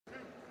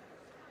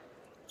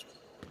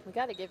We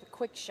got to give a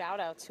quick shout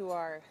out to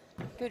our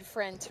good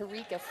friend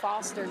Tarika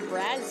Foster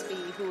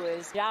Brasby, who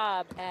is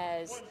job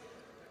as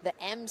the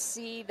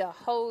MC, the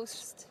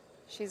host.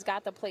 She's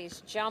got the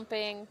place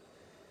jumping.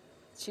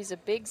 She's a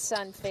big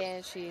Sun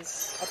fan.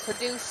 She's a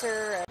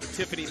producer.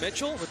 Tiffany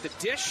Mitchell with the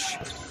dish.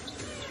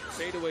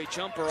 Fadeaway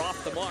jumper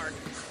off the mark.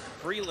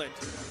 Breland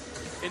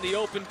in the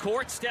open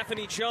court.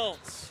 Stephanie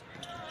Jones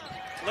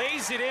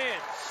lays it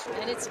in.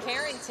 And it's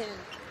Carrington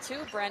too,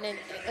 Brennan.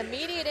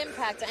 Immediate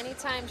impact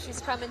anytime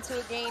she's come into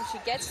a game. She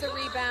gets the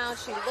rebound,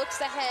 she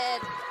looks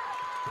ahead,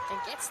 and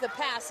gets the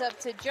pass up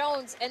to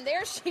Jones. And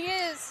there she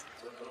is,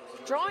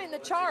 drawing the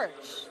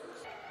charge.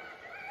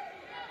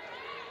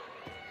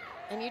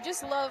 And you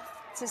just love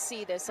to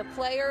see this. A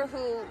player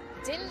who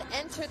didn't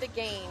enter the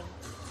game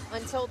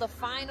until the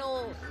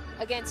final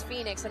against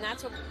Phoenix, and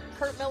that's what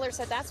Curt Miller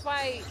said. That's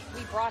why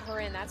we brought her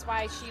in. That's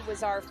why she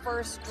was our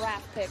first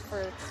draft pick,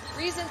 for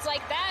reasons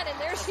like that. And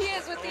there she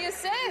is with the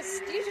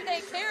assist.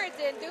 DiJonai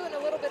Carrington doing a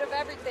little bit of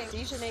everything.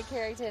 DiJonai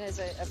Carrington is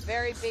a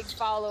very big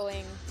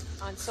following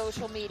on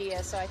social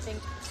media, so I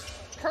think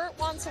Curt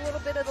wants a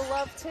little bit of the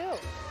love too.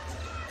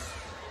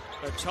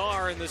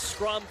 Attar in the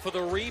scrum for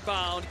the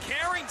rebound.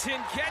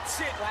 Carrington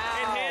gets it. Wow.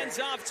 And hands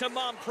off to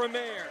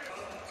Montpremier.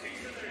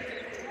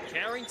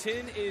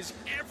 Carrington is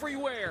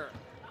everywhere.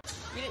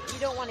 You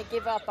don't want to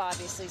give up,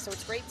 obviously, so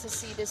it's great to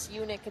see this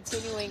unit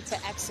continuing to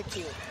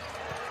execute.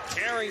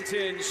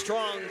 Carrington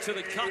strong to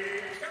the cup.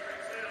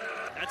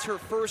 That's her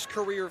first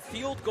career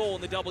field goal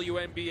in the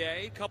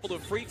WNBA. A couple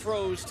of free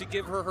throws to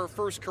give her her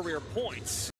first career points.